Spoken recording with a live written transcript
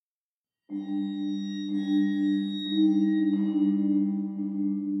Oh,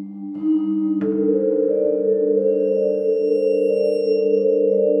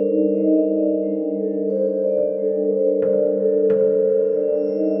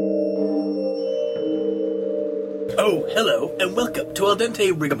 hello, and welcome to Al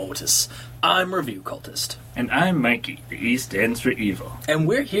Dente Rigamortis. I'm Review Cultist. And I'm Mikey, the E stands for evil. And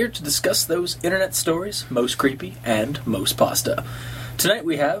we're here to discuss those internet stories, most creepy and most pasta. Tonight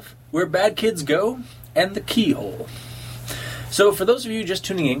we have Where Bad Kids Go and The Keyhole. So for those of you just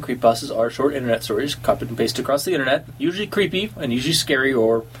tuning in, creepypastas are short internet stories copied and pasted across the internet, usually creepy and usually scary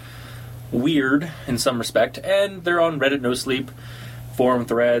or weird in some respect, and they're on Reddit No Sleep, forum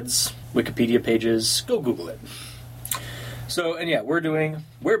threads, Wikipedia pages. Go Google it. So, and yeah, we're doing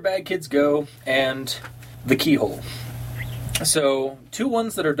Where Bad Kids Go and The Keyhole. So, two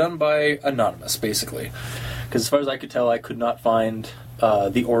ones that are done by Anonymous, basically. Because as far as I could tell, I could not find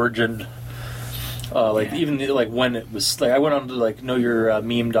the origin, even when it was, I went on to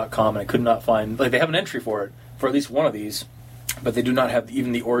knowyourmeme.com and I could not find, they have an entry for it, for at least one of these, but they do not have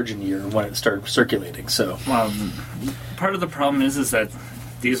even the origin year when it started circulating, so. Well, part of the problem is that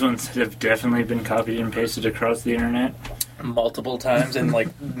these ones have definitely been copied and pasted across the internet. Multiple times, and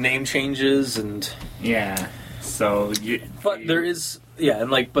name changes and yeah. So, but there is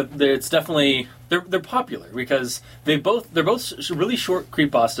it's definitely they're popular because they're both really short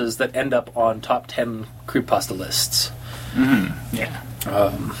creepypastas that end up on top 10 creepypasta lists. Mm-hmm. Yeah.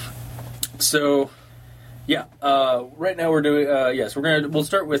 So, yeah. Right now we're doing we'll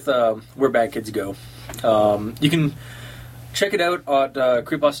start with Where Bad Kids Go. You can check it out at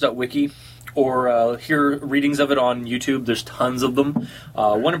creepypasta.wiki. Or hear readings of it on YouTube. There's tons of them.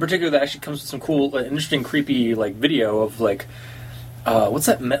 One in particular that actually comes with some cool, interesting, creepy video of what's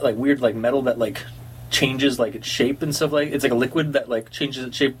that weird metal that changes its shape and stuff it's like a liquid that changes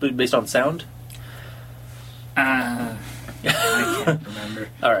its shape based on sound. I can't remember.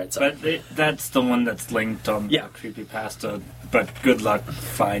 All right, so. But that's the one that's linked on the creepypasta. But good luck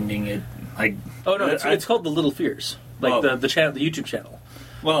finding it. Oh no, it's called The Little Fears, the YouTube channel.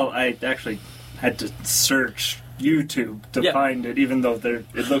 Well, I actually had to search YouTube to find it, even though it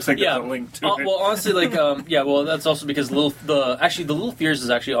looks like there's a link to it. Well, honestly, that's also because the Little Fears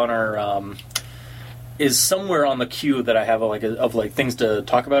is actually on our is somewhere on the queue that I have of things to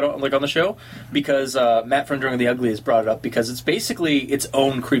talk about on the show, because Matt from Drunk and the Ugly has brought it up because it's basically its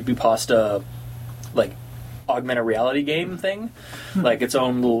own creepypasta augmented reality game thing, its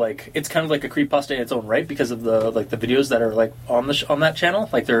own little it's kind of like a creepypasta in its own right because of the videos that are on that channel,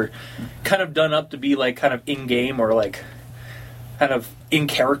 they're kind of done up to be kind of in game or kind of in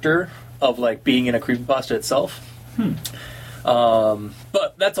character of being in a creepypasta itself.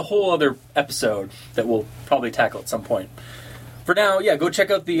 But that's a whole other episode that we'll probably tackle at some point. For now, go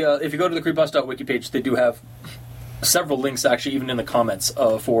check out the if you go to the creepypasta.wiki page, they do have several links actually even in the comments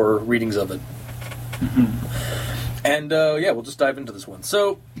for readings of it. And, we'll just dive into this one.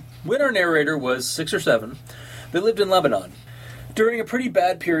 So, when our narrator was 6 or 7, they lived in Lebanon. During a pretty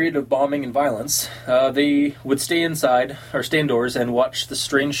bad period of bombing and violence, they would stay indoors and watch the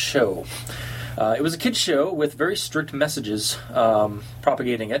strange show. It was a kid's show with very strict messages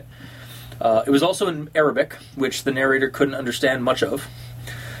propagating it. It was also in Arabic, which the narrator couldn't understand much of.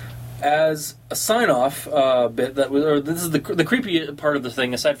 As a sign-off bit, this is the creepy part of the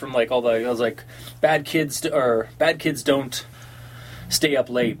thing. Aside from all the bad kids don't stay up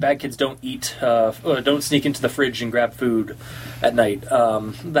late. Bad kids don't eat. Don't sneak into the fridge and grab food at night.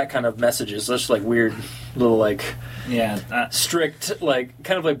 That kind of messages. That's weird little strict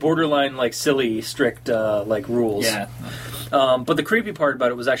kind of borderline silly strict rules. Yeah. But the creepy part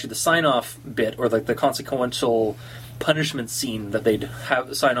about it was actually the sign-off bit or the consequential punishment scene that they'd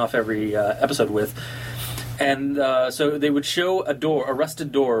sign off every episode with. And so they would show a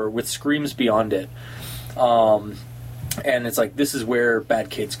rusted door with screams beyond it. And it's this is where bad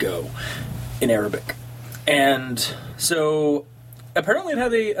kids go in Arabic. And so apparently it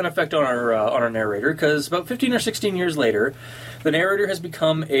had an effect on our narrator, because about 15 or 16 years later, the narrator has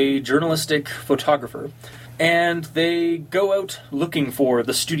become a journalistic photographer. And they go out looking for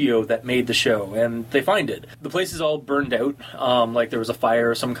the studio that made the show, and they find it. The place is all burned out, there was a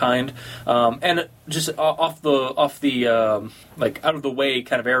fire of some kind, and just off the out of the way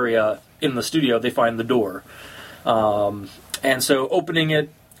kind of area in the studio, they find the door, and so opening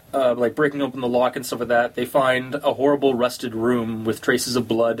it, breaking open the lock and stuff like that, they find a horrible rusted room with traces of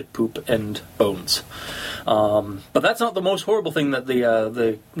blood, poop, and bones. But that's not the most horrible thing that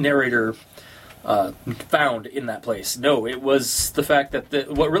the narrator found in that place. No, it was the fact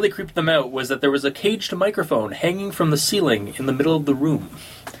that what really creeped them out was that there was a caged microphone hanging from the ceiling in the middle of the room.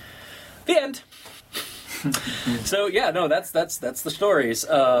 The end. So yeah, no, that's the stories.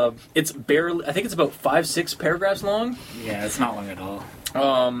 It's barely. I think it's about 5-6 paragraphs long. Yeah, it's not long at all.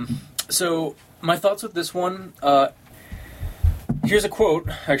 So my thoughts with this one. Here's a quote,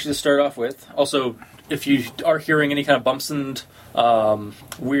 actually, to start off with. Also, if you are hearing any kind of bumps and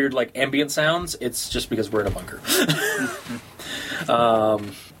weird, like, ambient sounds, it's just because we're in a bunker.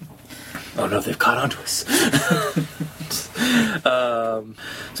 Oh no, they've caught on to us.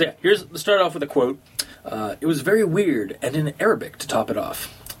 So yeah, let's start off with a quote. It was very weird, and in Arabic to top it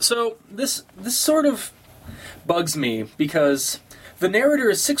off. So this sort of bugs me, because the narrator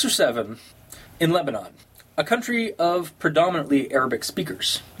is 6 or 7 in Lebanon, a country of predominantly Arabic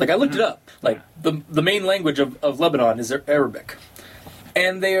speakers. Like, I looked it up. Like, the main language of Lebanon is Arabic.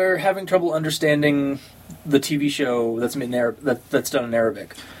 And they are having trouble understanding the TV show that's done in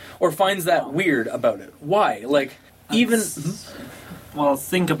Arabic. Or finds that weird about it. Why? Like, Well,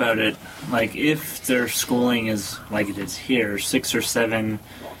 think about it. Like, if their schooling is like it is here, 6 or 7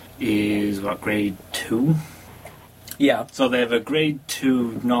 is, grade 2? Yeah. So they have a grade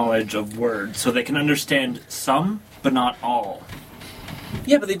 2 knowledge of words, so they can understand some, but not all.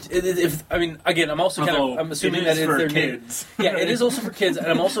 Yeah, but again, I'm also I'm assuming that it's for their kids. Yeah, it is also for kids, and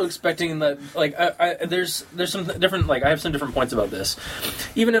I'm also expecting that, like, there's some different, like, I have some different points about this.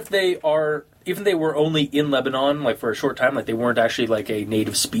 Even if they were only in Lebanon, like, for a short time, like, they weren't actually, like, a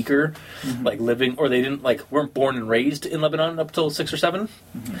native speaker, like, living, or they weren't born and raised in Lebanon up till 6 or 7,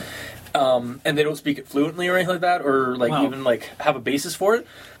 and they don't speak it fluently or anything like that, or, like, even, like, have a basis for it.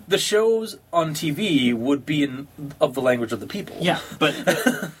 The shows on TV would be of the language of the people. Yeah, but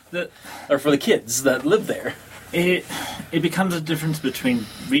or for the kids that live there. It becomes a difference between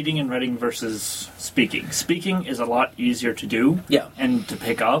reading and writing versus speaking. Speaking is a lot easier to do, and to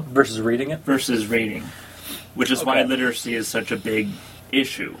pick up versus reading, which is why literacy is such a big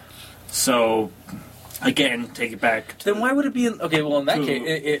issue. So, again, take it back. Then why would it be in... Okay, well, in that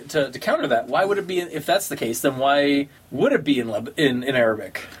case, to counter that, why would it be... If that's the case, then why would it be in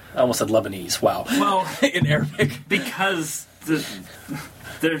Arabic? I almost said Lebanese. Wow. Well... in Arabic. Because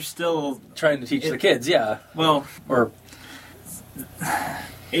they're still... Trying to teach the kids, yeah. Well... Or...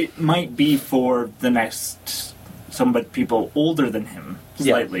 It might be for the next... people older than him,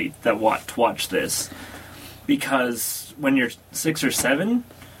 slightly, that watch this. Because when you're 6 or 7,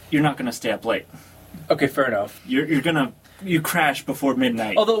 you're not going to stay up late. Okay, fair enough. You crash before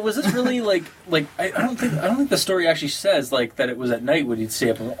midnight. Although, was this really like I don't think the story actually says like that it was at night when you'd stay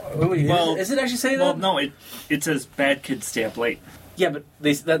up. Is it actually say that? Well, no, it says bad kids stay up late. Yeah, but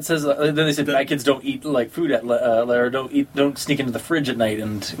then they said bad kids don't eat like food or don't sneak into the fridge at night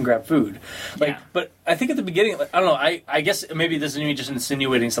and grab food. Like, but I think at the beginning, like, I don't know. I guess maybe this is me just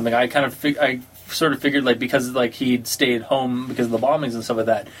insinuating something. I sort of figured like because like he'd stayed home because of the bombings and stuff like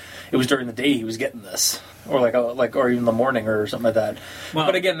that. It was during the day he was getting this, or or even the morning or something like that. Well,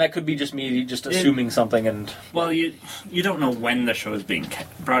 but again, that could be just me just assuming something. And well, you don't know when the show is being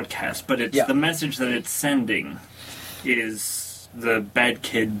broadcast, but it's the message that it's sending is the bad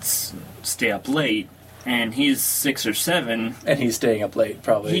kids stay up late, and he's 6 or 7, and he's staying up late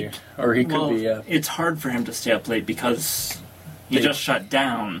probably, or he could be. It's hard for him to stay up late because he just shut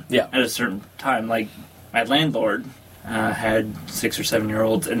down at a certain time. Like my landlord. Had 6 or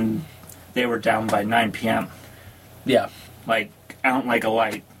 7-year-olds, and they were down by 9 p.m. Yeah. Like, out like a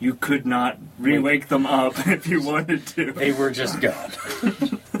light. You could not re-wake them up if you wanted to. They were just gone.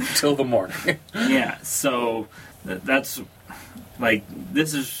 Till the morning. Yeah, so that's, like,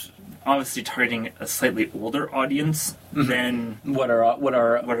 this is obviously targeting a slightly older audience than what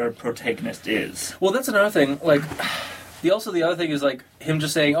our protagonist is. Well, that's another thing, like... The other thing is, like, him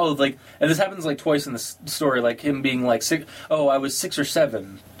just saying, and this happens, like, twice in the story, like, him being, like, I was 6 or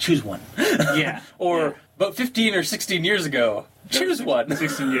 7, choose one. Yeah. Or, about 15 or 16 years ago, choose one.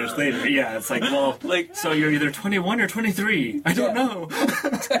 16 years later, yeah, it's like, well, like, so you're either 21 or 23, I don't know.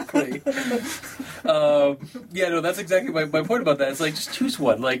 Exactly. That's exactly my point about that. It's like, just choose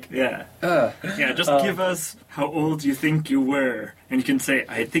one, like... Yeah. Just give us how old you think you were, and you can say,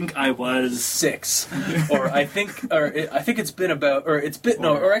 I think I was... 6. I think it's been about...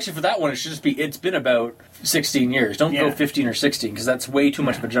 actually for that one, it should just be, it's been about 16 years. Don't go 15 or 16, because that's way too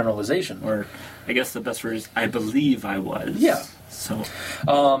much of a generalization. Or, I guess the best word is, I believe I was. Yeah. So...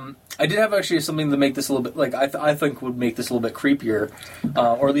 I did have actually something to make this a little bit, like, I think would make this a little bit creepier,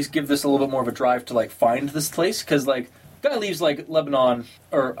 or at least give this a little bit more of a drive to, like, find this place, because, like, guy leaves, like, Lebanon,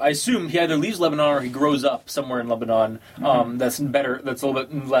 or I assume he either leaves Lebanon or he grows up somewhere in Lebanon, that's a little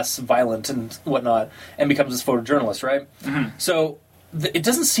bit less violent and whatnot, and becomes this photojournalist, right? Mm-hmm. So, it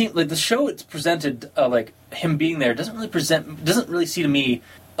doesn't seem, like, the show it's presented, like, him being there doesn't really seem to me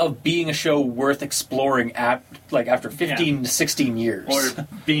of being a show worth exploring after 15 to 16 years. Or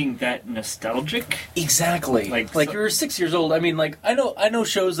being that nostalgic. Exactly. Like you're 6 years old. I mean, like, I know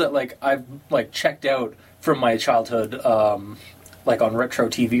shows that, like, I've, like, checked out from my childhood, like on retro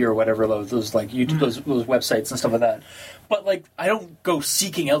TV or whatever, those like YouTube, those websites and stuff like that. But, like, I don't go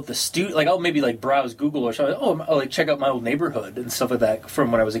seeking out the studio. Like, I'll maybe, like, browse Google or something. Oh, I'll, like, check out my old neighborhood and stuff like that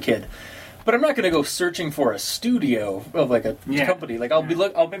from when I was a kid. But I'm not going to go searching for a studio of, like, a company. Like, I'll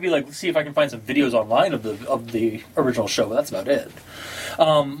maybe, like, see if I can find some videos online of the original show. But that's about it.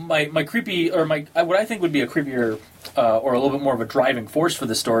 My creepy, or what I think would be a creepier or a little bit more of a driving force for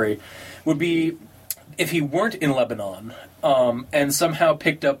the story would be if he weren't in Lebanon and somehow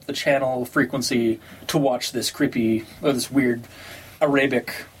picked up the channel frequency to watch this creepy or this weird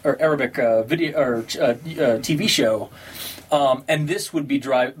Arabic video or TV show, and this would be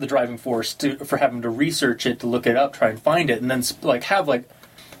the driving force for having to research it, to look it up, try and find it, and then like have like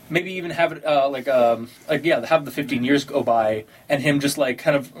maybe even have it have the 15 years go by, and him just like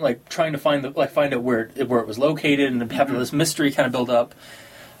kind of like trying to find out where it was located, and have this mystery kind of build up.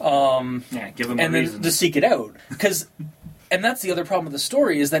 Give them and a reason then to seek it out, and that's the other problem with the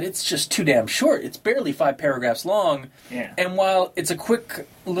story, is that it's just too damn short. It's barely 5 paragraphs long, and while it's a quick,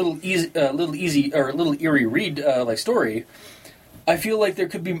 little eerie read like story, I feel like there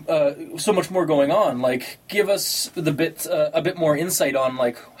could be so much more going on. Like, give us a bit more insight on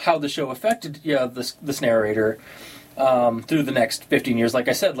like how the show affected this narrator. Through the next 15 years, like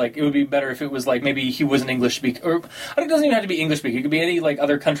I said, like it would be better if it was like maybe he was an English speaker, or I think it doesn't even have to be English speaker. It could be any like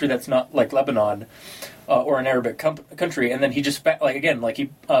other country that's not like Lebanon or an Arabic country, and then he just like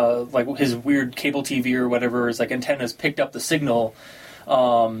his weird cable TV or whatever is like antennas picked up the signal.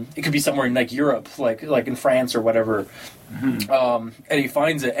 It could be somewhere in like Europe, like in France or whatever, and he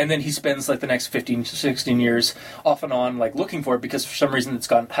finds it, and then he spends like the next 15 to 16 years off and on like looking for it, because for some reason it's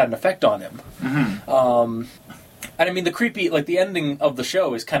had an effect on him. And I mean, the ending of the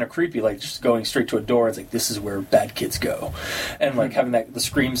show is kind of creepy, like just going straight to a door. It's like, this is where bad kids go, and like having the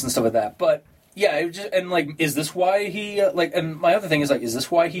screams and stuff like that. But yeah, is this why he And my other thing is like, is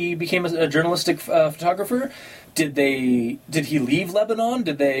this why he became a journalistic photographer? Did he leave Lebanon?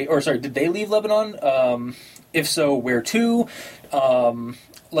 Did they leave Lebanon? If so, where to?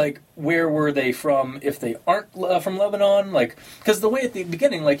 Like, where were they from if they aren't from Lebanon? Like, because the way at the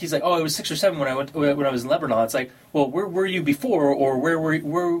beginning, like, he's like, oh, I was 6 or 7 when I was in Lebanon. It's like, well, where were you before, or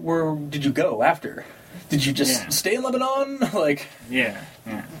where did you go after? Did you just stay in Lebanon? Like,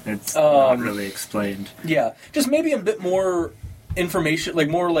 it's not really explained. Yeah, just maybe a bit more information, like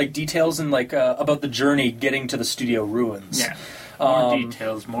more like details and like about the journey getting to the studio ruins. Yeah, more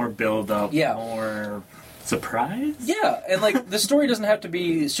details, more build up, more surprise? Yeah, and like the story doesn't have to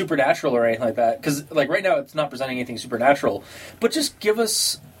be supernatural or anything like that, because like right now it's not presenting anything supernatural, but just give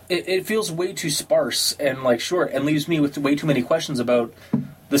us. It feels way too sparse and like short, and leaves me with way too many questions about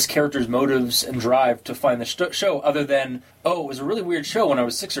this character's motives and drive to find the show. Other than, oh, it was a really weird show when I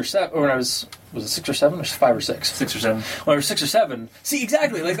was 6 or 7, or when I was it 6 or 7 or 5 or 6? 6 or 7. When I was 6 or 7. See,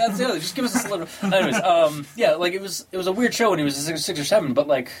 exactly, like that's the other. Just give us a little. Anyways, like it was a weird show when he was 6 or 7, but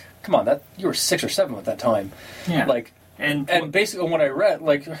like, come on, you were 6 or 7 at that time. Yeah. Like, and basically what I read,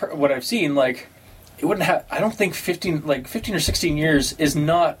 like what I've seen, like it wouldn't have. I don't think 15 or 16 years is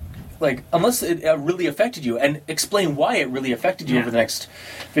not. Like, unless it really affected you, and explain why it really affected you over the next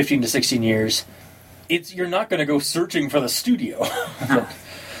 15 to 16 years, you're not going to go searching for the studio.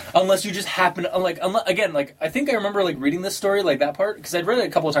 Unless you just happen, again, I think I remember, like, reading this story, like, that part, because I'd read it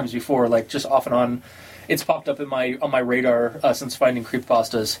a couple of times before, like, just off and on. It's popped up on my radar since finding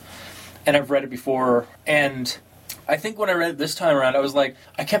creepypastas, and I've read it before, and I think when I read it this time around,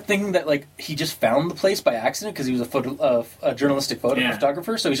 I kept thinking that, like, he just found the place by accident because he was a journalistic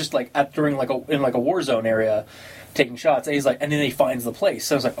photographer. So he's just like in a war zone area, taking shots. And he's like, and then he finds the place.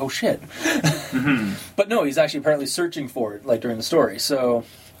 So I was like, oh shit. Mm-hmm. But no, he's actually apparently searching for it, like during the story. So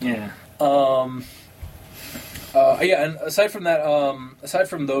yeah. And aside from that, aside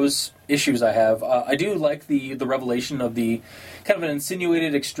from those issues I have, I do like the revelation of the kind of an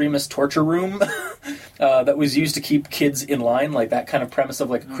insinuated extremist torture room that was used to keep kids in line, like that kind of premise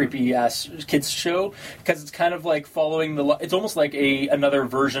of like a creepy ass kids show, because it's kind of like following it's almost like another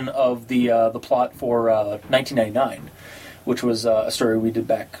version of the plot for 1999, which was a story we did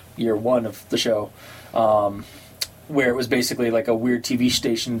back year 1 of the show. Where it was basically like a weird TV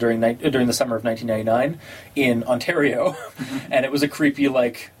station during the summer of 1999 in Ontario, and it was a creepy,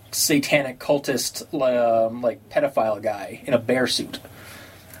 like, satanic cultist, like pedophile guy in a bear suit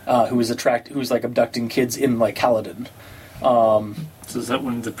who was like abducting kids in like Caledon. So is that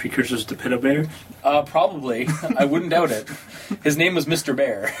one of the precursors to Pita Bear? Probably. I wouldn't doubt it. His name was Mr.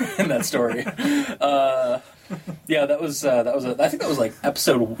 Bear in that story. Yeah, that was I think that was like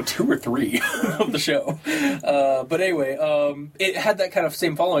episode 2 or 3 of the show. But anyway, it had that kind of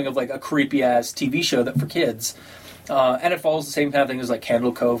same following of like a creepy ass TV show that for kids. And it follows the same kind of thing as like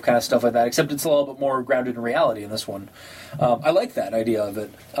Candle Cove kind of stuff like that, except it's a little bit more grounded in reality in this one. I like that idea of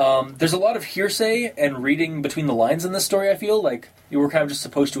it. There's a lot of hearsay and reading between the lines in this story, I feel. Like, you were kind of just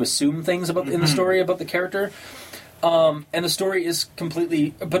supposed to assume things about in the story about the character. And the story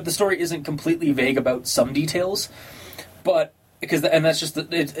isn't completely vague about some details. But, that's just,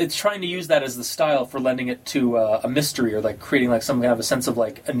 it's trying to use that as the style for lending it to a mystery or like creating like some kind of a sense of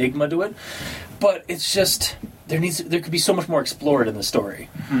like enigma to it. But it's just... There could be so much more explored in the story,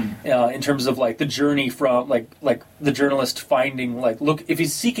 in terms of like the journey from like the journalist finding look, if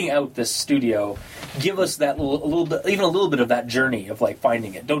he's seeking out this studio, give us that a little bit, even a little bit of that journey of like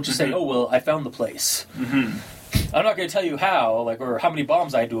finding it. Don't just say, oh well, I found the place. I'm not going to tell you how, or how many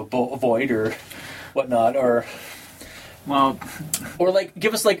bombs I had to avoid or whatnot, or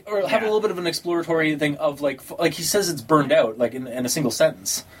give us have a little bit of an exploratory thing of like he says it's burned out in a single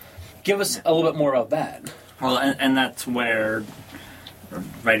sentence. Give us a little bit more about that. Well, and that's where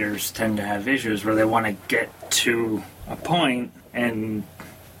writers tend to have issues, where they want to get to a point, and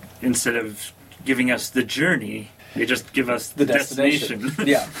instead of giving us the journey, they just give us the destination.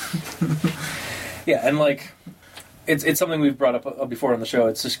 Yeah. Yeah, and it's something we've brought up before on the show.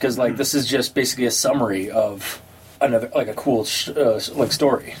 It's just because this is just basically a summary of another a cool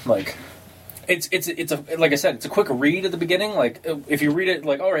story. It's like I said, it's a quick read at the beginning. If you read it,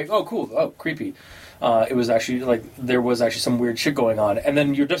 all right, oh cool, oh creepy. It was actually there was actually some weird shit going on, and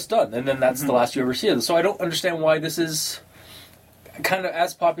then you're just done, and then that's the last you ever see of it. So I don't understand why this is kind of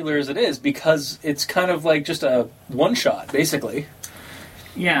as popular as it is, because it's kind of just a one shot, basically.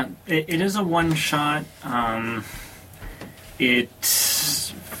 Yeah, it is a one shot. It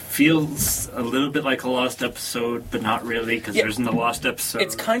feels a little bit like a lost episode, but not really, because there isn't a lost episode.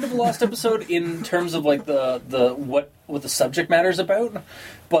 It's kind of a lost episode in terms of the what the subject matter is about,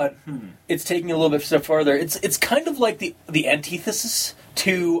 but it's taking a little bit step farther. It's kind of like the antithesis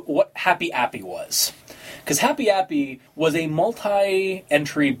to what Happy Appy was. Because Happy Appy was a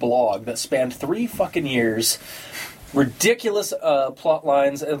multi-entry blog that spanned 3 fucking years. Ridiculous plot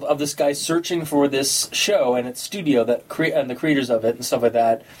lines of this guy searching for this show and its studio and the creators of it and stuff like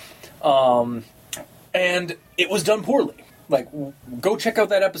that. And it was done poorly. Go check out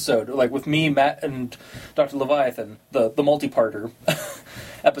that episode, with me, Matt, and Dr. Leviathan, the multi-parter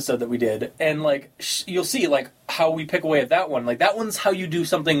episode that we did, and you'll see how we pick away at that one. That one's how you do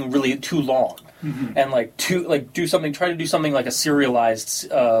something really too long, and try to do something like a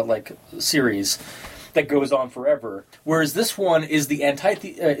serialized series that goes on forever. Whereas this one is the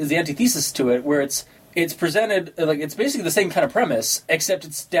antithesis to it, where it's presented it's basically the same kind of premise, except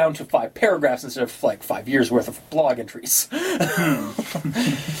it's down to 5 paragraphs instead of 5 years worth of blog entries.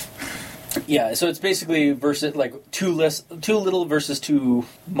 Yeah, so it's basically versus too little versus too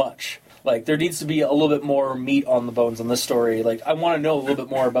much. There needs to be a little bit more meat on the bones on this story. I want to know a little bit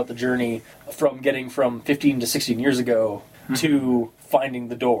more about the journey from getting from 15 to 16 years ago to finding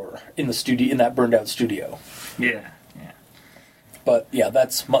the door in the studio, in that burned out studio. Yeah. But yeah,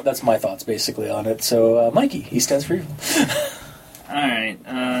 that's my thoughts basically on it. So Mikey, he stands for you. All right.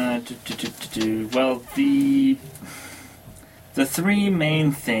 Well, the 3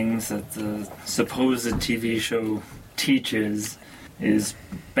 main things that the supposed TV show teaches is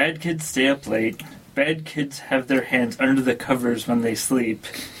bad kids stay up late, bad kids have their hands under the covers when they sleep,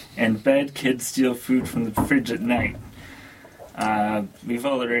 and bad kids steal food from the fridge at night. We've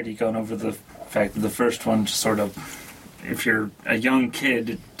already gone over the fact that the first one just sort of, if you're a young kid,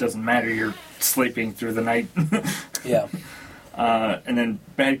 it doesn't matter, you're sleeping through the night. Yeah. And then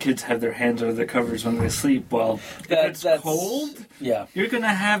bad kids have their hands under the covers when they sleep. Well, if it's cold, you're going to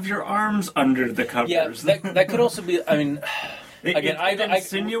have your arms under the covers. Yeah, that could also be, I mean... Again,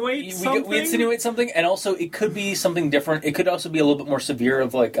 we insinuate something, and also it could be something different. It could also be a little bit more severe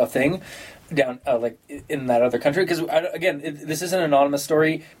of a thing down in that other country. Because again, this is an anonymous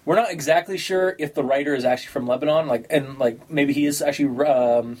story. We're not exactly sure if the writer is actually from Lebanon, and maybe he is actually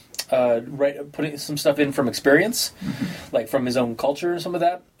putting some stuff in from experience, from his own culture or some of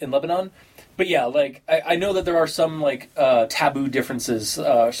that in Lebanon. But yeah, I know that there are some taboo differences,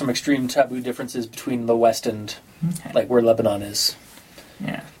 some extreme taboo differences between the West and where Lebanon is.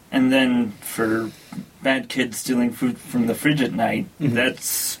 Yeah, and then for bad kids stealing food from the fridge at night,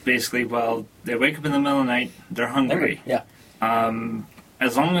 that's basically, they wake up in the middle of the night, they're hungry. Yeah.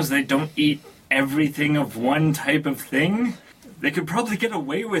 As long as they don't eat everything of one type of thing, they could probably get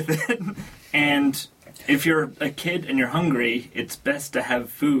away with it. And if you're a kid and you're hungry, it's best to have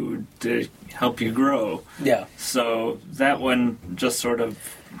food to help you grow. Yeah. So that one just sort of...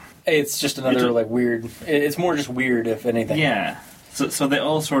 It's just another, like, weird... It's more just weird, if anything. Yeah. So they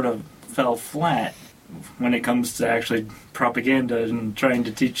all sort of fell flat when it comes to actually propaganda and trying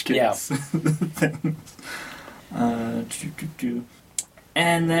to teach kids things.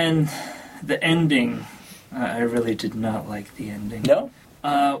 And then the ending, I really did not like the ending. No?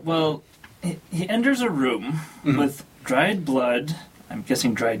 Well, he enters a room with dried blood, I'm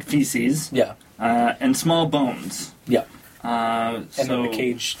guessing dried feces, and small bones. Yeah. And then the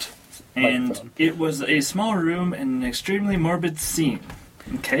caged microphone. And it was a small room and an extremely morbid scene.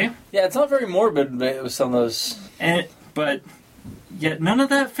 Okay? Yeah, it's not very morbid, but it was some of those... But yet none of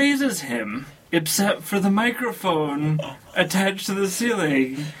that phases him, except for the microphone attached to the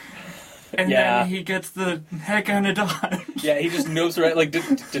ceiling. And then he gets the heck on a dodge. Yeah, he just knows right. Like,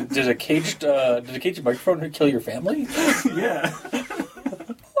 did a caged microphone kill your family? Yeah.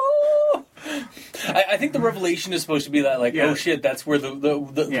 I think the revelation is supposed to be that, like, oh shit, that's where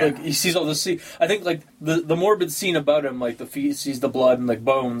like, he sees all this. I think, like, the morbid scene about him, like the feces, the blood, and like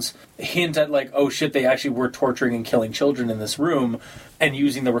bones, hint at, like, oh shit, they actually were torturing and killing children in this room and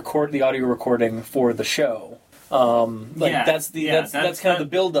using the audio recording for the show. That's kind of the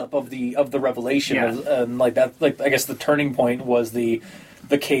build-up of the revelation, and like that, like, I guess the turning point was the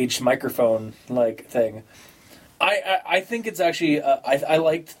caged microphone, like, thing. I think it's actually I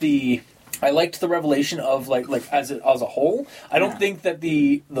liked the revelation of like as a whole. I don't think that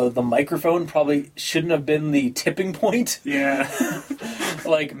the microphone probably shouldn't have been the tipping point. Yeah.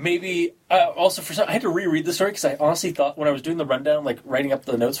 Like, maybe also for some, I had to reread the story because I honestly thought when I was doing the rundown, like writing up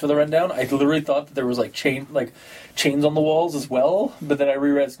the notes for the rundown, I literally thought that there was like chains on the walls as well. But then I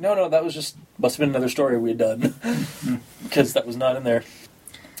reread, no, that was just must have been another story we had done because that was not in there.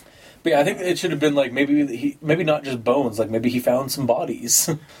 But yeah, I think it should have been like maybe not just bones, like maybe he found some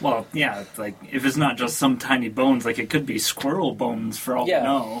bodies. Well, yeah, like if it's not just some tiny bones, like it could be squirrel bones for all we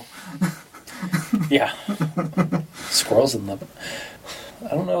know. Yeah, squirrels in them. I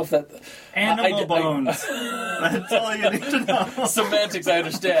don't know if that animal bones. That's all you need to know. Semantics, I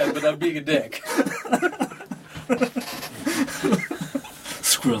understand, but I'm being a dick.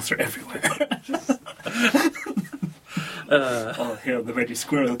 Squirrels are everywhere. All hail the mighty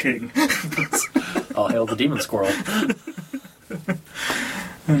Squirrel King. All hail the demon squirrel.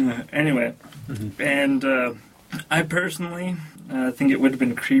 Anyway, and I personally think it would have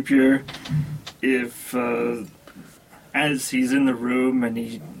been creepier if, as he's in the room and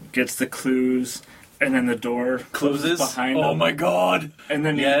he gets the clues, and then the door closes behind him. Oh my god! And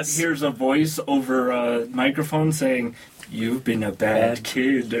then he hears a voice over a microphone saying, "You've been a bad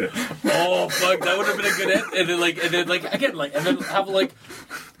kid." Oh fuck! That would have been a good end. And then have like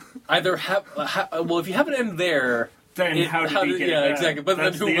either have well, if you have an end there, then how did he get it? Yeah, exactly. But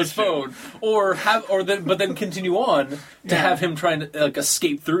That's then who was phone? But then continue on to have him trying to like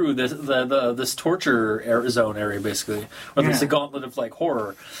escape through this torture zone area, basically, or this gauntlet of like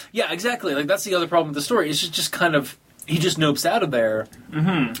horror. Yeah, exactly. Like that's the other problem with the story. It's just kind of. He just nopes out of there,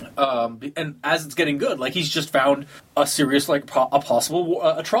 and as it's getting good, like he's just found a serious, like a possible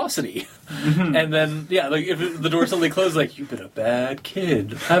atrocity, and then like if the door suddenly closed, like you've been a bad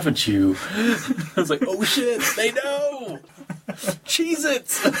kid, haven't you? It's like, oh shit, they know,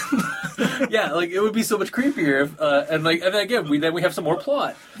 Cheez-Its. Yeah, like it would be so much creepier if, and then again we have some more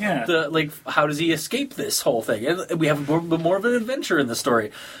plot. Yeah, like how does he escape this whole thing? And we have more of an adventure in the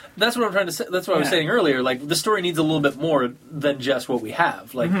story. That's what I'm trying to say. That's what I was saying earlier. Like the story needs a little bit more than just what we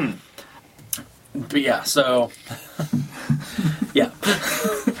have. Like, but yeah. So, yeah,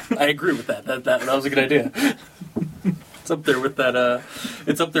 I agree with that. That was a good idea. It's up there with that.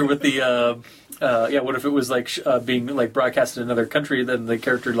 It's up there with the. What if it was like being like broadcasted in another country, then the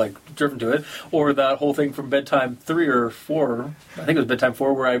character like driven to it, or that whole thing from Bedtime 3 or 4. I think it was Bedtime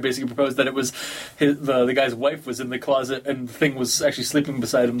 4, where I basically proposed that it was the guy's wife was in the closet and the thing was actually sleeping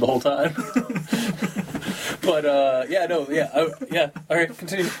beside him the whole time. But all right,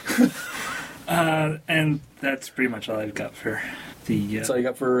 continue. And that's pretty much all I've got for the. That's all you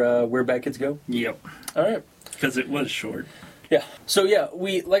got for Where Bad Kids Go? Yep. All right. Because it was short. Yeah. So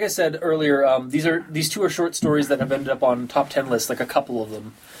we like I said earlier, these two are short stories that have ended up on top 10 lists, like a couple of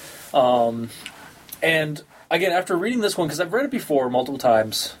them. And again, after reading this one, because I've read it before multiple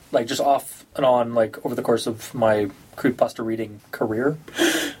times, like just off and on, like over the course of my creepypasta reading career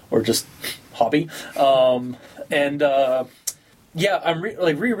or just hobby, and Yeah, I'm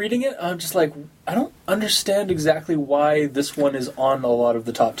rereading it. I'm just like, I don't understand exactly why this one is on a lot of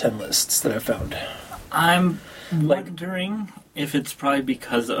the top 10 lists that I've found. I'm wondering if it's probably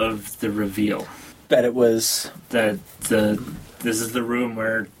because of the reveal. That it was that this is the room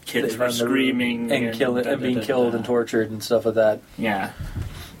where kids were screaming and being killed and tortured and stuff like that. Yeah.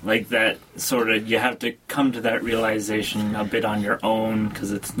 Like that sort of, you have to come to that realization a bit on your own,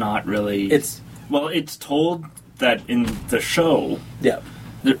 because it's not really... It's told that in the show. Yeah.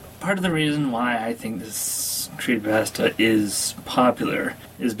 Part of the reason why I think this creepypasta is popular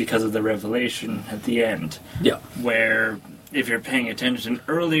is because of the revelation at the end. Yeah. Where, if you're paying attention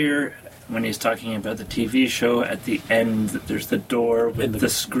earlier, when he's talking about the TV show, at the end, there's the door with the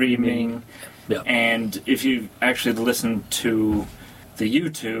screaming. Yeah. And if you actually listen to the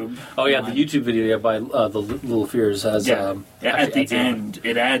YouTube... Oh, yeah, the YouTube video by the Little Fears has... at the end,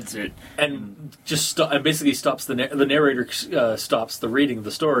 it adds it. And just basically stops the narrator stops the reading of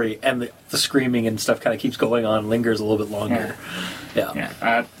the story, and the screaming and stuff kind of keeps going on, lingers a little bit longer.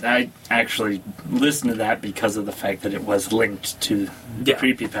 Yeah. I actually listened to that because of the fact that it was linked to the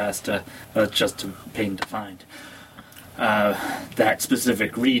creepypasta, but just a pain to find. That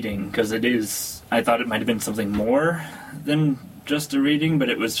specific reading, because it is... I thought it might have been something more than just a reading, but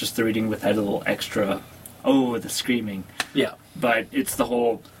it was just the reading with that little extra, the screaming. Yeah. But it's the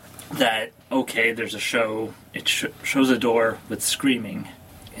whole that, okay, there's a show, it shows a door with screaming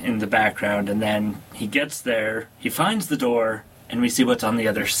in the background, and then he gets there, he finds the door, and we see what's on the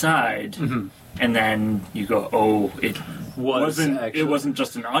other side, and then you go, it wasn't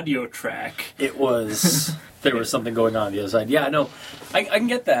just an audio track. It was, there was something going on the other side. Yeah, no, I can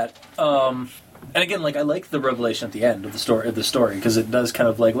get that. And again, I like the revelation at the end of the story, because it does kind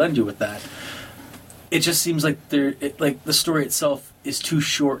of lend you with that. It just seems like the story itself is too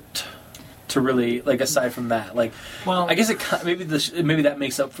short to really aside from that. Well, I guess maybe that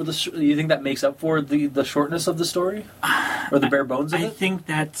makes up for the. You think that makes up for the shortness of the story, or the bare bones of it? I think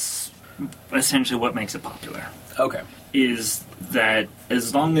that's essentially what makes it popular. Okay, is that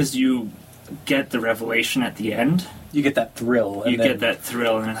as long as you get the revelation at the end. You get that thrill. And get that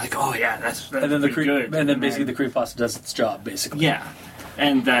thrill, and like, oh yeah, that's and then good. And then basically the creepypasta does its job, basically. Yeah,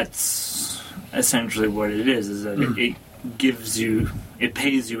 and that's essentially what it is that it gives you, it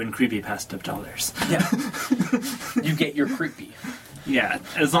pays you in creepypasta dollars. Yeah. You get your creepy. Yeah,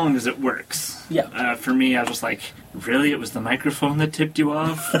 as long as it works. Yeah. For me, I was just like, really? It was the microphone that tipped you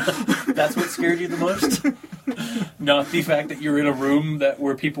off? That's what scared you the most? Not the fact that you're in a room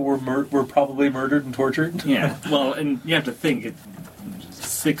where people were probably murdered and tortured? Yeah. Well, and you have to think,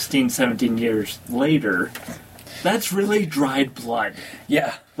 16, 17 years later, that's really dried blood.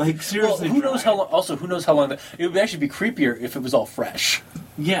 Yeah. Seriously. Well, who knows how long it would actually be creepier if it was all fresh.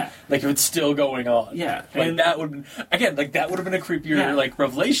 Yeah. If it's still going on. Yeah. That would again, that would have been a creepier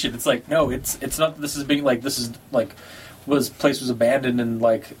revelation. It's no, it's not that this is being place was abandoned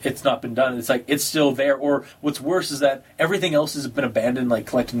and it's not been done. It's it's still there. Or what's worse is that everything else has been abandoned,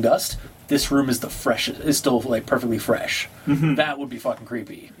 collecting dust. This room is still perfectly fresh. Mm-hmm. That would be fucking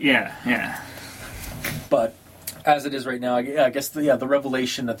creepy. Yeah, yeah. But as it is right now, I guess the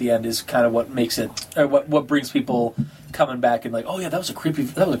revelation at the end is kind of what makes it, what brings people coming back and oh yeah, that was a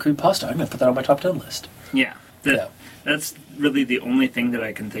creepypasta. I'm gonna put that on my top 10 list. Yeah, that's really the only thing that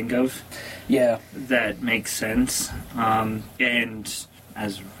I can think of. Yeah, that makes sense. And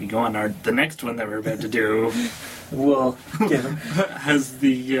as we go on, the next one that we're about to do, has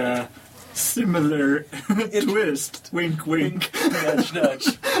the similar twist. Wink, wink. Nudge,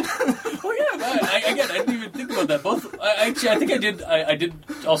 nudge. Oh yeah, I didn't even think about that. I think I did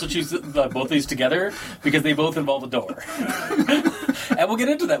also choose both these together because they both involve a door. And we'll get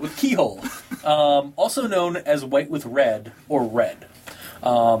into that with Keyhole, also known as White with Red or Red.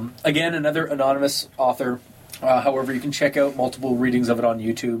 Again, another anonymous author. However, you can check out multiple readings of it on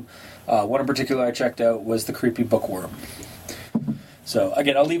YouTube. One in particular I checked out was The Creepy Bookworm. So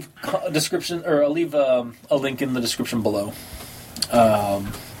again, I'll leave a link in the description below.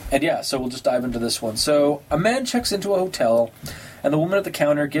 And yeah, so we'll just dive into this one. So a man checks into a hotel, and the woman at the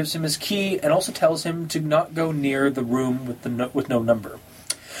counter gives him his key and also tells him to not go near the room with no number.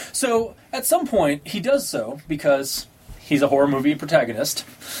 So at some point he does so because he's a horror movie protagonist,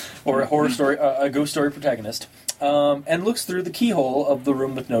 or a horror story, a ghost story protagonist, and looks through the keyhole of the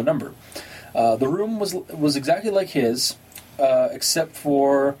room with no number. The room was exactly like his. Except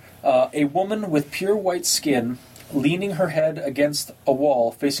for a woman with pure white skin leaning her head against a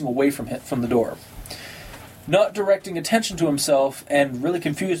wall facing away from the door. Not directing attention to himself and really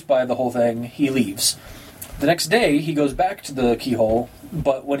confused by the whole thing, he leaves. The next day, he goes back to the keyhole,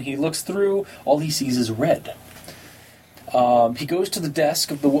 but when he looks through, all he sees is red. He goes to the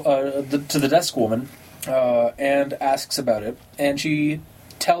desk of to the desk woman and asks about it, and she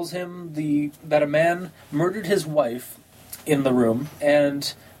tells him that a man murdered his wife in the room,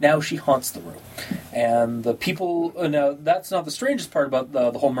 and now she haunts the room. And the people... now, that's not the strangest part about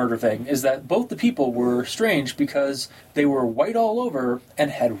the whole murder thing, is that both the people were strange because they were white all over and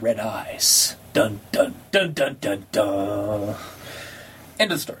had red eyes. Dun, dun, dun, dun, dun, dun.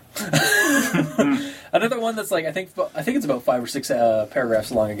 End of the story. Another one that's like, I think it's about 5 or 6 paragraphs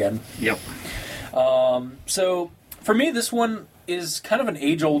long again. Yep. So, for me, this one is kind of an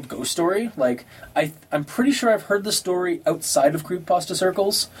age-old ghost story. Like, I'm pretty sure I've heard the story outside of creepypasta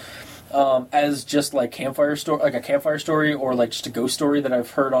circles, as just like a campfire story, or like just a ghost story that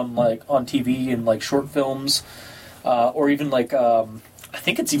I've heard on TV and like short films, or even like I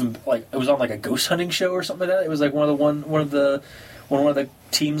think it's even like it was on like a ghost hunting show or something like that. It was like one of the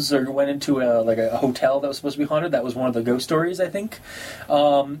teams went into a hotel that was supposed to be haunted. That was one of the ghost stories, I think.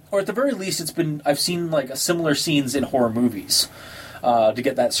 Or at the very least, I've seen like similar scenes in horror movies to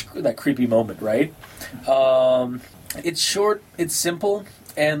get that creepy moment, right? It's short, it's simple,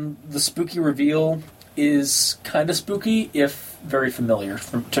 and the spooky reveal is kind of spooky, if very familiar,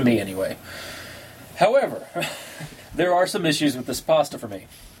 to me anyway. However, there are some issues with this pasta for me.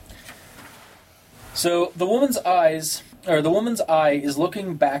 So the woman's eye is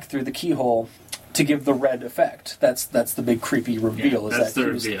looking back through the keyhole to give the red effect. That's the big creepy reveal. Yeah, that's the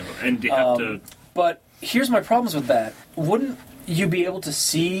reveal, and you have to. But here's my problems with that. Wouldn't you be able to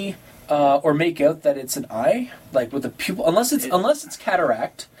see or make out that it's an eye, like with the pupil? Unless it's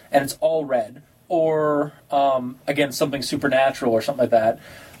cataract and it's all red, or again something supernatural or something like that.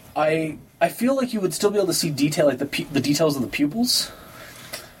 I feel like you would still be able to see detail, like the details of the pupils.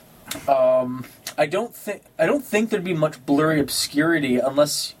 I don't think there'd be much blurry obscurity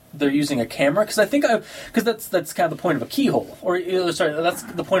unless they're using a camera, because that's kind of the point of a keyhole, or that's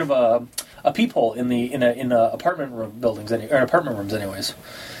the point of a peephole in apartment room buildings, or apartment rooms anyways,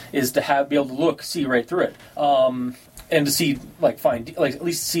 is to be able to see right through it, and to see at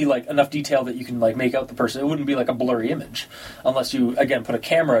least see like enough detail that you can like make out the person. It wouldn't be like a blurry image unless you again put a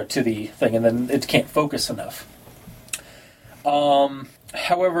camera to the thing and then it can't focus enough.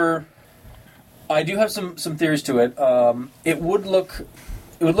 However, I do have some theories to it. It would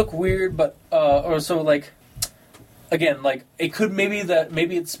look weird, but again, like it could maybe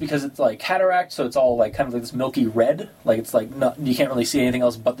it's because it's like cataract, so it's all like kind of like this milky red, like it's like you can't really see anything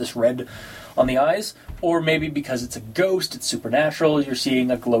else but this red on the eyes, or maybe because it's a ghost, it's supernatural, you're seeing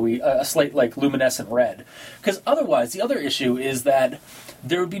a slight like luminescent red. Because otherwise, the other issue is that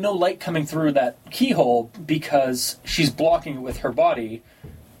there would be no light coming through that keyhole because she's blocking it with her body,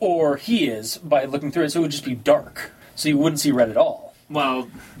 or he is by looking through it, so it would just be dark, so you wouldn't see red at all. Well,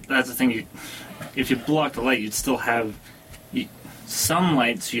 that's the thing. If you block the light, you'd still have some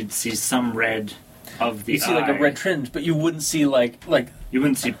lights. You'd see some red of the eye. You'd see like a red tinge, but you wouldn't see like you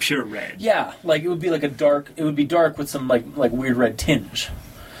wouldn't see pure red. Yeah, like it would be like it would be dark with some like weird red tinge.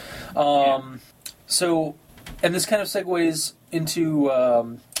 So, and this kind of segues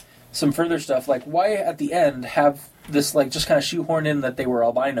into some further stuff. Like, why at the end have this like just kind of shoehorn in that they were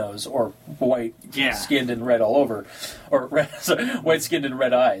albinos or white skinned and red all over, or white skinned and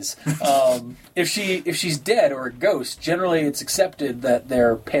red eyes. If she's dead or a ghost, generally it's accepted that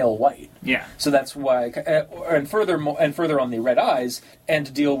they're pale white. Yeah. So that's why, and further on the red eyes, and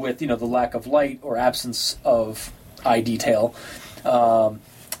to deal with the lack of light or absence of eye detail.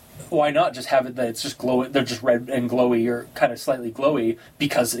 Why not just have it that it's just glowy? They're just red and glowy, or kind of slightly glowy,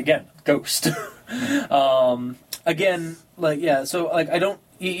 because again, ghost. Again, so like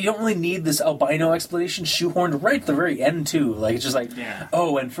you don't really need this albino explanation shoehorned right at the very end too. Like it's just like,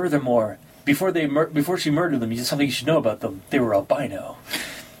 oh, and furthermore, before she murdered them, something you should know about them. They were albino.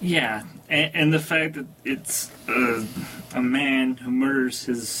 Yeah, and the fact that it's a man who murders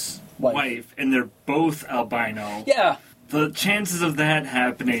his wife, and they're both albino. Yeah. The chances of that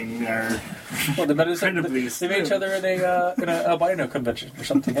happening are incredibly slim. They met each other in an albino convention or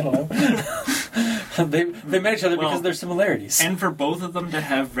something. I don't know. they met each other because of their similarities. And for both of them to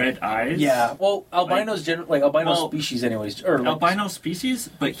have red eyes. Yeah. Well, albinos species, anyways. Albino species,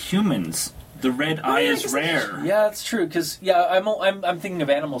 but humans. The red eye is rare. Yeah, that's true. Because I'm thinking of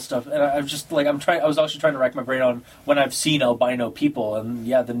animal stuff, and I'm just like I was also trying to rack my brain on when I've seen albino people, and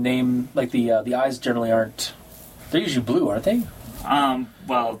the name the eyes generally aren't. They're usually blue, aren't they?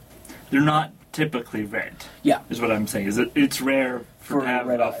 Well, they're not typically red. Yeah. Is what I'm saying. It's rare to have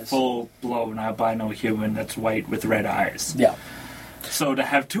red a eyes. full-blown albino human that's white with red eyes. Yeah. So to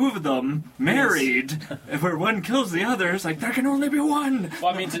have two of them married, where one kills the other, it's like, there can only be one!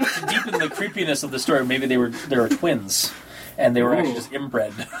 Well, I mean, to deepen the creepiness of the story, maybe they were twins. And they were actually just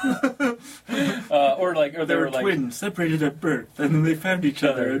inbred, or they were twins separated at birth, and then they found each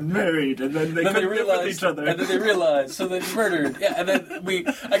other and married, and then they couldn't live with each other, and then they realized, so they murdered. Yeah, and then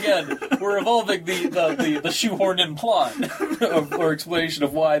we're evolving the shoehorned-in plot or explanation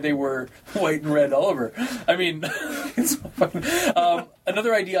of why they were white and red all over. I mean, it's fun.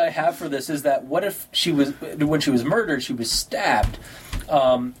 Another idea I have for this is that what if when she was murdered, she was stabbed.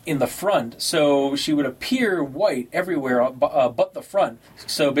 In the front, so she would appear white everywhere but the front.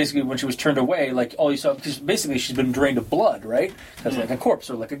 So basically, when she was turned away, like all you saw, because basically she's been drained of blood, right? That's like a corpse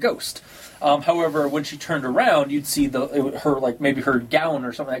or like a ghost. However, when she turned around, you'd see her like maybe her gown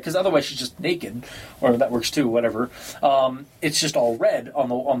or something, because otherwise she's just naked, or that works too. Whatever. It's just all red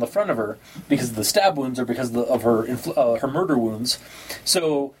on the front of her because of the stab wounds or because of her murder wounds.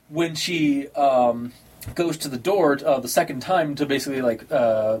 So when she goes to the door the second time to basically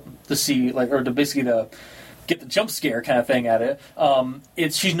to see to get the jump scare kind of thing at it.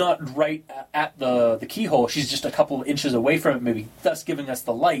 She's not right at the keyhole. She's just a couple of inches away from it, maybe, thus giving us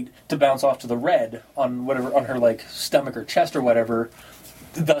the light to bounce off to the red on her like stomach or chest or whatever.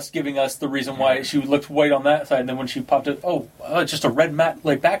 Thus giving us the reason why she looked white on that side, and then when she popped it, it's just a red matte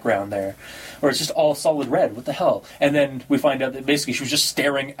like background there, or it's just all solid red. What the hell? And then we find out that basically she was just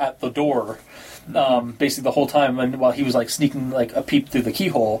staring at the door, basically the whole time, and while he was like sneaking like a peep through the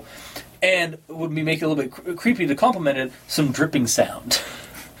keyhole. And would be make it a little bit creepy to complement it, some dripping sound,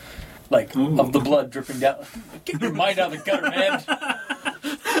 like of the blood dripping down. Get your mind out of the gutter, man.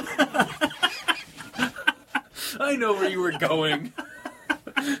 I know where you were going.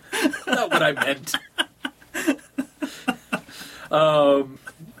 Not what I meant.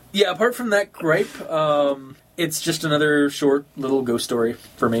 Apart from that gripe, it's just another short little ghost story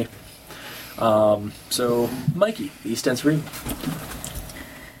for me. So, Mikey, East Ends Read.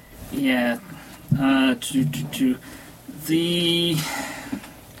 Yeah.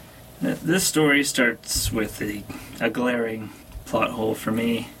 This story starts with a glaring plot hole for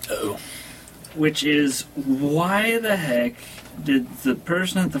me. Oh. Which is, why the heck did the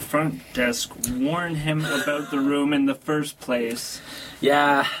person at the front desk warn him about the room in the first place?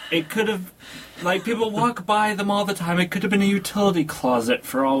 Yeah. It could have... Like, people walk by them all the time. It could have been a utility closet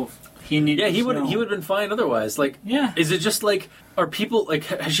for all he needed to know. He would have been fine otherwise. Like, yeah. Is it just, like... Are people, like,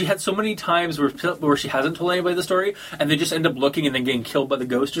 has she had so many times where she hasn't told anybody the story, and they just end up looking and then getting killed by the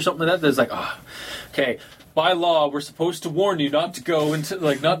ghost or something like that? There's like, okay, by law, we're supposed to warn you not to go into,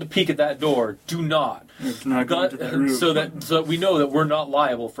 like, not to peek at that door. Do not. Do not go into that room. So that we know that we're not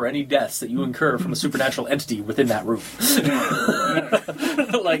liable for any deaths that you incur from a supernatural entity within that room.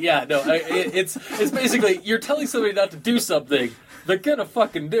 It's basically, you're telling somebody not to do something, they're gonna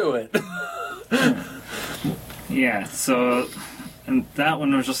fucking do it. Yeah, so... And that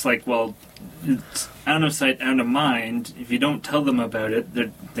one was just like, well, it's out of sight, out of mind. If you don't tell them about it,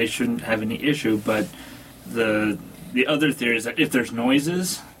 they shouldn't have any issue. But the other theory is that if there's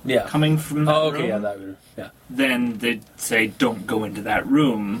noises coming from that room, then they'd say, don't go into that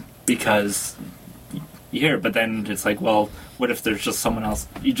room because you hear it. But then it's like, well, what if there's just someone else?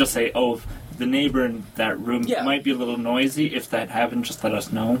 You just say, the neighbor in that room might be a little noisy. If that happened, just let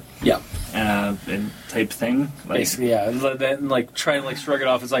us know. Yeah. And type thing. Like, basically, then like try and like shrug it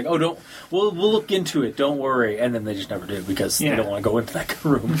off. It's like, we'll look into it. Don't worry. And then they just never do because they don't want to go into that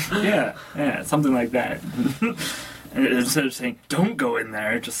room. yeah, something like that. And instead of saying don't go in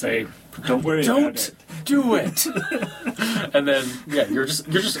there, just say don't worry about it. Don't do it. And then you're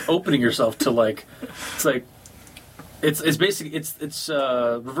just opening yourself to like it's like. It's basically it's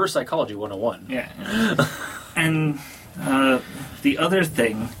reverse psychology 101. Yeah. And the other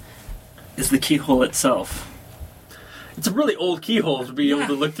thing is the keyhole itself. It's a really old keyhole to be able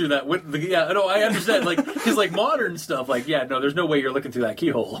to look through that. I understand. Like, because like modern stuff, like there's no way you're looking through that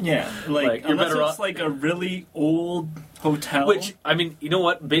keyhole. Yeah, like you're better off. Like a really old hotel. Which I mean, you know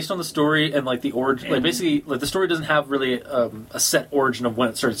what? Based on the story and like the origin, like basically, like the story doesn't have really a set origin of when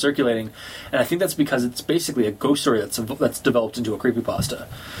it started circulating, and I think that's because it's basically a ghost story that's developed into a creepypasta.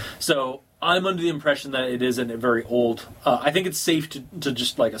 So I'm under the impression that it isn't a very old. I think it's safe to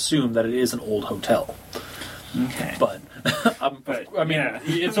just like assume that it is an old hotel. Okay. But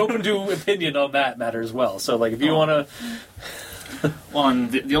it's open to opinion on that matter as well. So, like, if you want to... Well,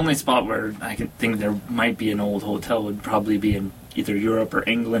 the only spot where I can think there might be an old hotel would probably be in either Europe or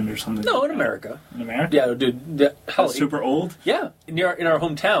England or something. No, in America. In America? Yeah, dude. Super old? Yeah, in our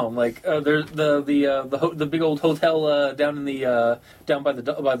hometown. Like, there's the big old hotel down in the down by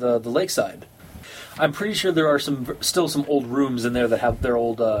the lakeside. I'm pretty sure there are still some old rooms in there that have their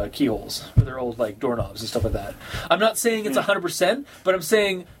old keyholes, or their old like doorknobs and stuff like that. I'm not saying it's 100%, but I'm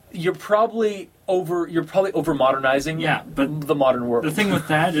saying you're probably over modernizing but the modern world. The thing with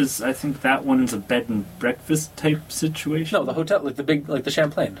that is, I think that one's a bed and breakfast type situation. No, the hotel, like the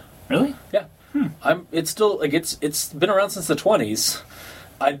Champlain. Really? Yeah. It's still like it's been around since the 20s.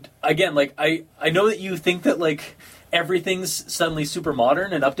 I know that you think that like everything's suddenly super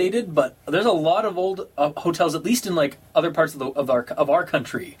modern and updated, but there's a lot of old hotels, at least in like other parts of our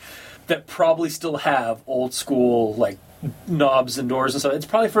country, that probably still have old school like knobs and doors and stuff. It's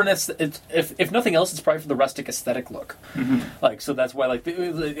probably for if nothing else, it's probably for the rustic aesthetic look. Mm-hmm. Like, so that's why like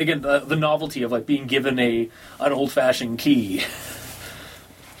the novelty of like being given an old fashioned key.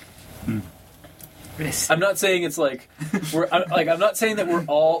 I'm not saying it's like I'm not saying that we're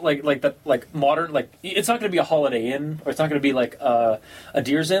all like that, like modern, like it's not going to be a Holiday Inn, or it's not going to be like a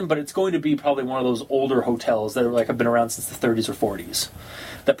Deer's Inn, but it's going to be probably one of those older hotels that are like have been around since the 30s or 40s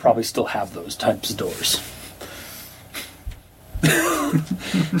that probably still have those types of doors.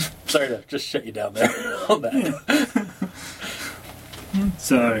 Sorry to just shut you down there on that.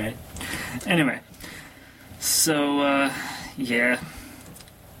 It's alright. Anyway, so yeah.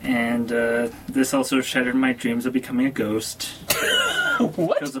 And this also shattered my dreams of becoming a ghost.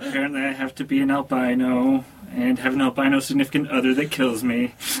 What? Because apparently I have to be an albino and have an albino significant other that kills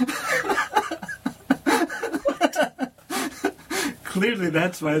me. What? Clearly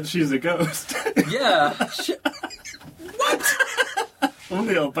that's why she's a ghost. Yeah. What?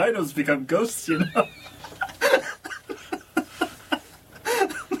 Only albinos become ghosts, you know.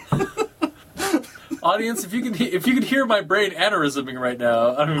 Audience, if you could hear my brain aneurysming right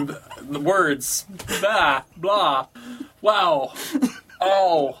now, I mean, the words, blah, blah, wow,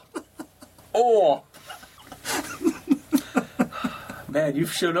 oh, man,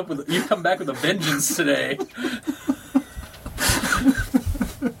 you've come back with a vengeance today.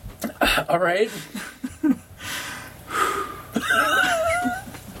 All right.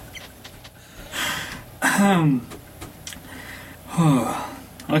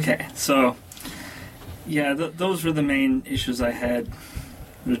 Okay, so. Yeah, those were the main issues I had,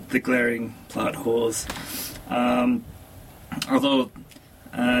 the glaring plot holes. Although,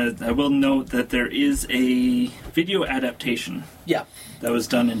 I will note that there is a video adaptation. Yeah. That was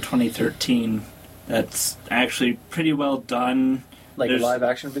done in 2013. That's actually pretty well done. Like a live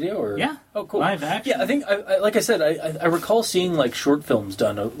action video, or yeah, oh cool, live action. Yeah, I think like I said, I recall seeing like short films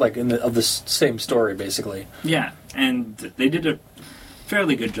done like of the same story basically. Yeah, and they did a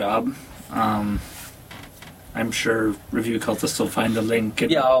fairly good job. I'm sure Review Cultists will find the link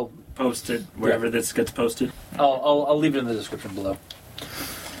and I'll post it wherever this gets posted. I'll leave it in the description below.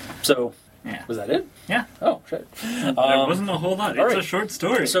 So, was that it? Yeah. Oh, shit. There wasn't a whole lot. It's a short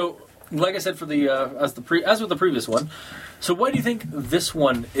story. So, like I said, for the as with the previous one, so why do you think this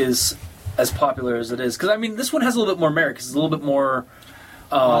one is as popular as it is? Because I mean, this one has a little bit more merit because it's a little bit more,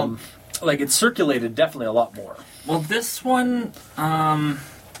 like it's circulated definitely a lot more. Well, this one.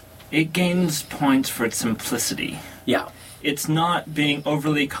 It gains points for its simplicity. Yeah. It's not being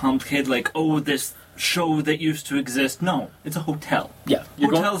overly complicated, like, oh, this show that used to exist. No, it's a hotel. Yeah.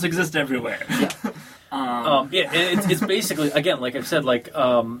 Hotels exist everywhere. Yeah. It's basically, again, like I've said, like,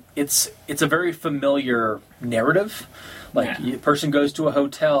 it's a very familiar narrative. Like, a person goes to a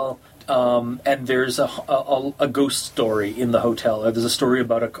hotel, and there's a ghost story in the hotel, or there's a story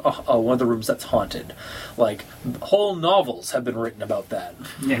about one of the rooms that's haunted. Like, whole novels have been written about that.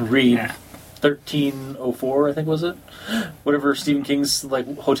 Yeah. Read 1304, I think, was it? Whatever Stephen King's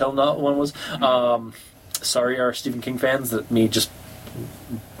like hotel one was. Sorry, our Stephen King fans, that me just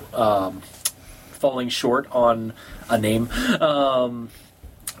falling short on a name.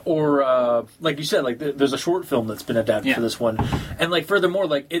 Or, like you said, like there's a short film that's been adapted for this one, and like furthermore,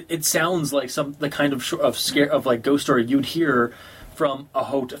 like it sounds like the kind of like ghost story you'd hear from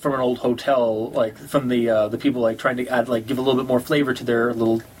from an old hotel, like from the people like trying to add like give a little bit more flavor to their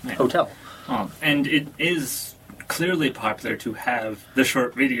little hotel. And it is clearly popular to have the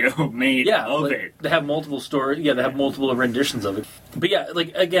short video made of it. They have multiple stories. Yeah, they have multiple renditions of it. But yeah,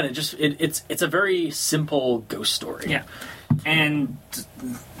 like again, it's a very simple ghost story. Yeah. And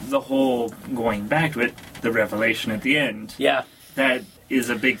the whole going back to it, the revelation at the end. Yeah. That is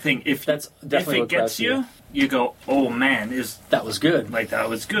a big thing. If it gets you, you go, oh man, that was good. Like, that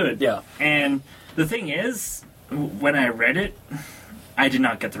was good. Yeah. And the thing is, when I read it, I did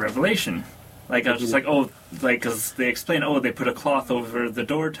not get the revelation. Like, I was just like, oh, like, because they explain, they put a cloth over the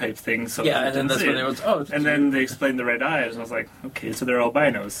door type thing, so and then that's when they was, and then they explained the red eyes, and I was like, okay, so they're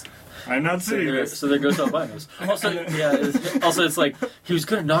albinos. I'm not seeing this. So there goes albinos. Also, it's like he was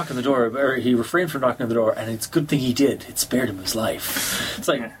going to knock on the door, or he refrained from knocking on the door, and it's a good thing he did. It spared him his life. It's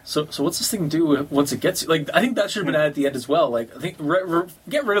like, so what's this thing do once it gets you? Like, I think that should have been added at the end as well. Like, I think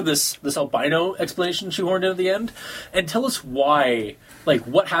get rid of this albino explanation shoehorned in at the end, and tell us why. Like,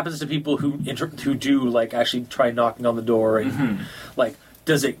 what happens to people who do like actually try knocking on the door, and like,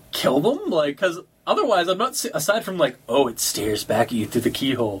 does it kill them? Like, because. Otherwise, I'm not. Aside from like, it stares back at you through the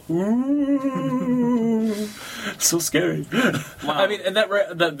keyhole. Ooh, so scary. Wow. I mean, and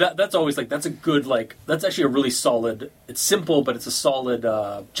that's always like that's a good like that's actually a really solid. It's simple, but it's a solid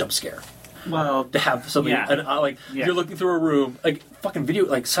jump scare. Well, to have something and you're looking through a room, like fucking video,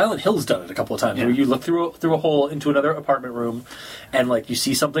 like Silent Hill's done it a couple of times where you look through a hole into another apartment room, and like you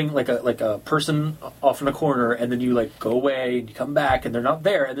see something like a person off in a corner, and then you like go away and you come back and they're not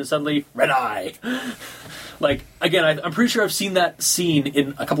there, and then suddenly red eye. Like again, I'm pretty sure I've seen that scene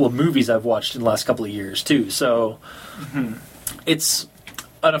in a couple of movies I've watched in the last couple of years too. So it's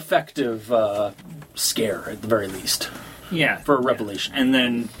an effective scare at the very least. Yeah, for a revelation, and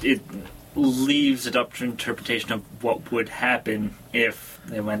then it leaves it up to interpretation of what would happen if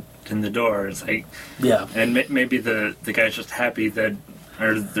they went in the door. It's like, and maybe the guy's just happy that,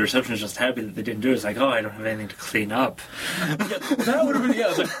 or the receptionist is just happy that they didn't do it. It's like, I don't have anything to clean up. That would have been, I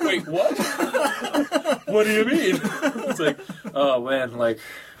was like, wait, what? What do you mean? It's like, oh man, like,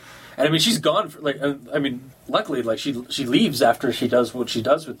 and I mean, she's gone for, like, I mean, luckily, like, she leaves after she does what she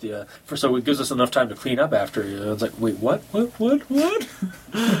does with the, so it gives us enough time to clean up after, it's like, wait, what?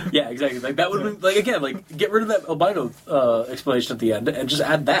 Yeah, exactly. Like, that would have been, like, again, like, get rid of that albino explanation at the end and just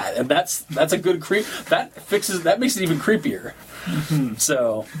add that, and that's a good that makes it even creepier.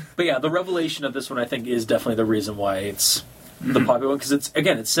 So, but yeah, the revelation of this one, I think, is definitely the reason why it's the popular one, because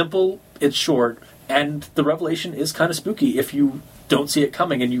it's simple, it's short, and the revelation is kind of spooky if you don't see it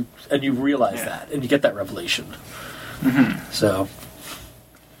coming and you realize that and you get that revelation. So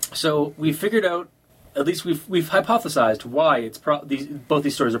we figured out, at least we've hypothesized why it's both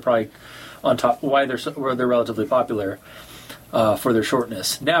these stories are probably on top, why they're relatively popular for their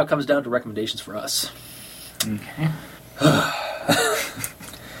shortness. Now it comes down to recommendations for us. Okay.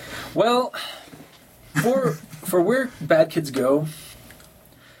 Well, for Where Bad Kids Go,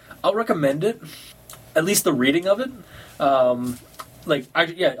 I'll recommend it, at least the reading of it.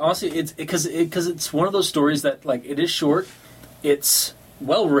 Honestly, it's because it's one of those stories that, like, it is short, it's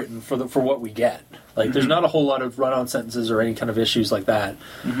well written for what we get. Like, there's not a whole lot of run-on sentences or any kind of issues like that.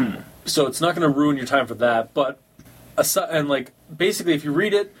 So it's not going to ruin your time for that. But basically, if you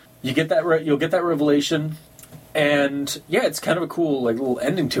read it, you get that you'll get that revelation, and it's kind of a cool like little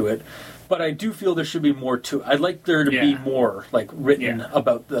ending to it. But I do feel there should be more to it. I'd like there to be more like written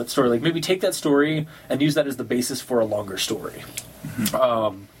about that story. Like maybe take that story and use that as the basis for a longer story.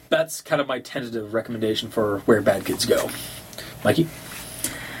 That's kind of my tentative recommendation for Where Bad Kids Go. Mikey?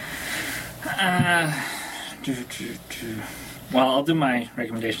 Well, I'll do my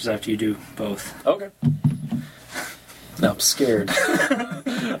recommendations after you do both. Okay. Now I'm scared.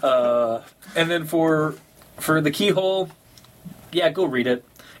 And then for the Keyhole, go read it.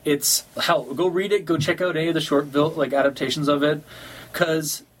 Go read it. Go check out any of the short like adaptations of it,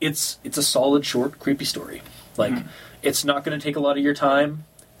 because it's a solid, short, creepy story. Like it's not going to take a lot of your time,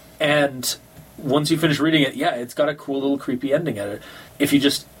 and once you finish reading it, it's got a cool little creepy ending at it. If you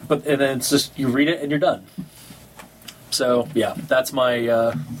and then it's just you read it and you're done. So that's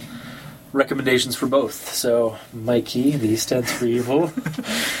my recommendations for both. So Mikey, the stands for evil.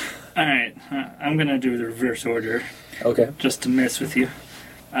 All right, I'm going to do the reverse order. Okay. Just to mess with you.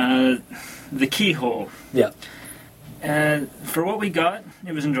 The Keyhole. Yeah. For what we got,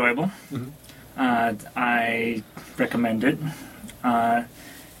 it was enjoyable. I recommend it.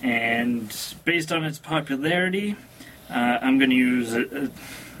 And based on its popularity, I'm going to use a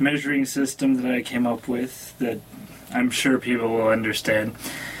measuring system that I came up with that I'm sure people will understand.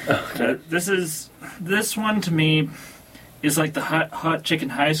 Okay. This one to me is like the Hot Chicken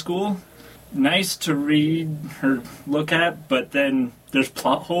High School. Nice to read or look at, but then there's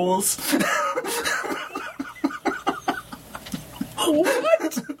plot holes.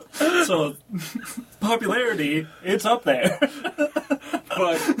 What? So, popularity, it's up there.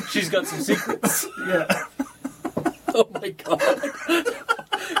 But she's got some secrets. Yeah. Oh my god.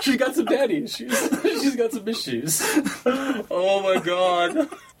 She's got some daddy issues. She's got some issues. Oh my god.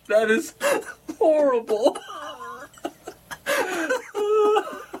 That is horrible.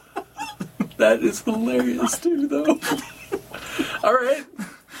 That is hilarious too, though. All right.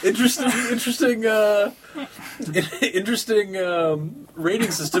 Interesting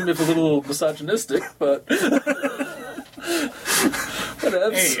rating system, if a little misogynistic, but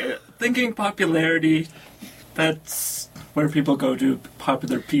whatevs. Hey, thinking popularity, that's where people go to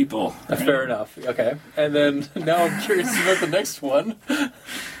popular people. Right? Fair enough. Okay. And then now I'm curious about the next one.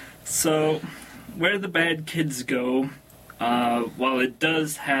 So, where the bad kids go, while it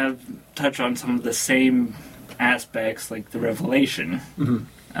does touch on some of the same aspects, like the revelation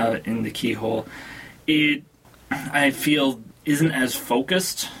in the Keyhole, it, I feel, isn't as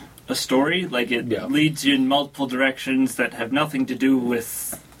focused a story. Like, it leads you in multiple directions that have nothing to do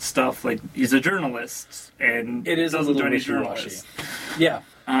with stuff. Like, he's a journalist, and it is doesn't a little do any wishy-washy. journalist. Yeah.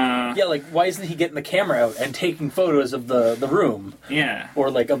 Yeah, like, why isn't he getting the camera out and taking photos of the room? Yeah.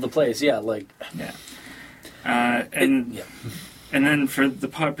 Or, like, of the place? Yeah, like... Yeah. And then for the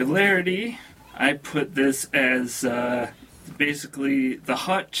popularity, I put this as basically the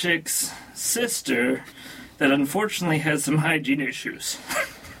hot chick's sister that unfortunately has some hygiene issues.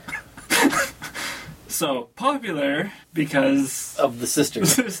 So, popular because... of the sister.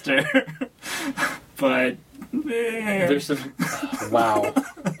 But... there's some... Wow.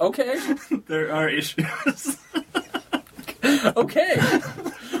 Okay. There are issues. Okay.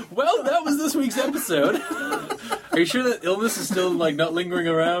 Well, that was this week's episode. Are you sure that illness is still, like, not lingering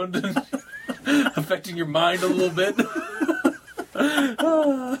around and affecting your mind a little bit?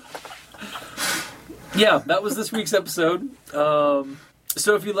 Yeah, that was this week's episode. So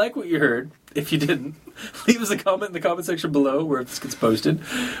if you like what you heard, if you didn't, leave us a comment in the comment section below where this gets posted,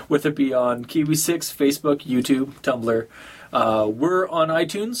 whether it be on Kiwi6, Facebook, YouTube, Tumblr. We're on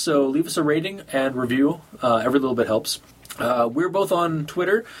iTunes, so leave us a rating and review. Every little bit helps. We're both on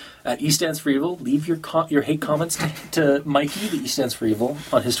Twitter at E Stands for Evil. Leave your hate comments to Mikey, the E Stands for Evil,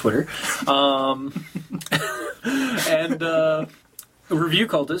 on his Twitter. And Review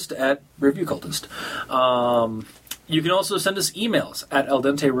Cultist at Review Cultist. You can also send us emails at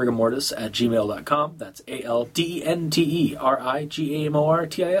aldenterigamortis@gmail.com. That's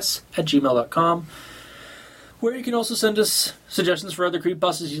aldenterigamortis@gmail.com. Where you can also send us suggestions for other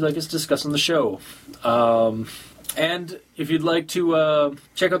creepypastas you'd like us to discuss on the show. And if you'd like to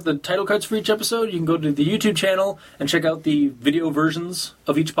check out the title cards for each episode, you can go to the YouTube channel and check out the video versions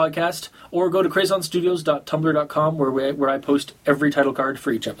of each podcast, or go to crazonstudios.tumblr.com where I post every title card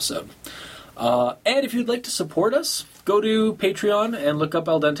for each episode. And if you'd like to support us, go to Patreon and look up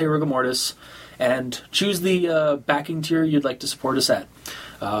Al Dente Rigor Mortis and choose the backing tier you'd like to support us at.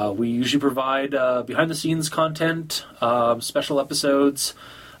 We usually provide behind-the-scenes content, special episodes,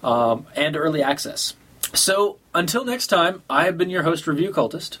 and early access. So, until next time, I have been your host, Review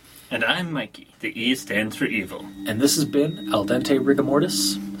Cultist. And I'm Mikey. The E stands for evil. And this has been Al Dente Rigor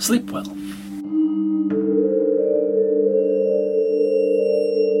Mortis. Sleep well.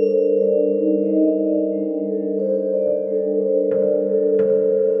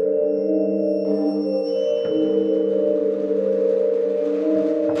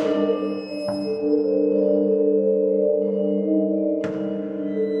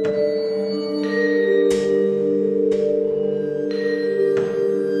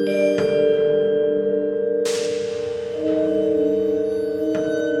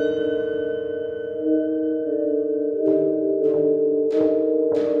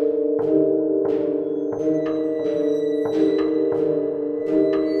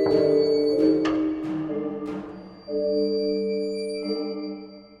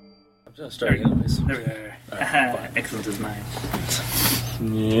 Starting anyways. Excellent is mine.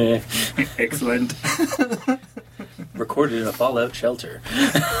 Yeah. Excellent. Recorded in a fallout shelter.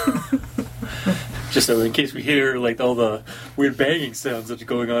 Just so in case we hear like all the weird banging sounds that are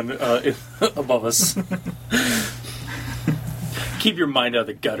going on above us. Keep your mind out of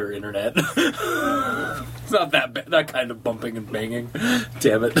the gutter, internet. It's not that kind of bumping and banging.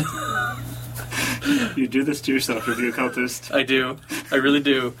 Damn it. You do this to yourself, Review Cultist. I do. I really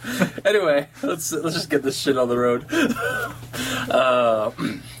do. Anyway, let's just get this shit on the road.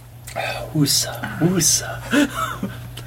 Woosa.